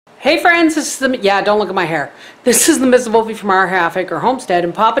Hey friends, this is the, yeah, don't look at my hair. This is the Mrs. Wolfie from our half-acre homestead,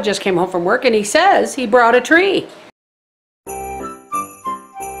 and Papa just came home from work and he says he brought a tree.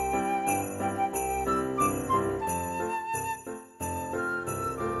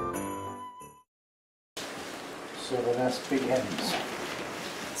 So the mess begins.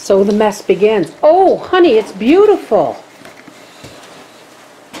 So the mess begins. Oh, honey, it's beautiful.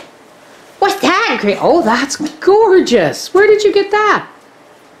 What's that? Great. Oh, that's gorgeous. Where did you get that?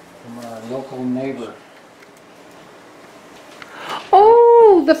 From our local neighbor.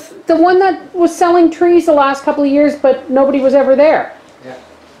 Oh, the one that was selling trees the last couple of years, but nobody was ever there. Yeah,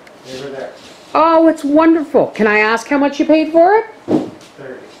 they were there. Oh, it's wonderful. Can I ask how much you paid for it?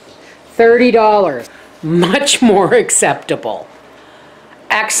 $30. Much more acceptable.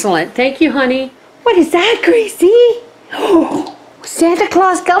 Excellent. Thank you, honey. What is that, Gracie? Oh, Santa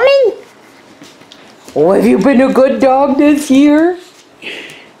Claus coming? Oh, have you been a good dog this year?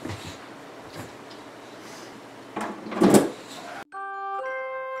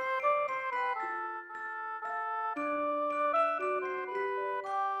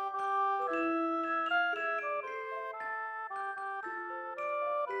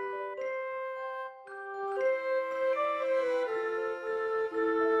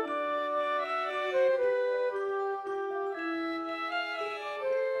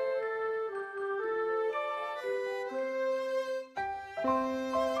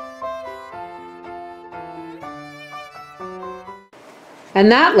 And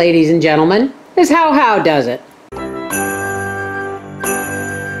that, ladies and gentlemen, is how does it.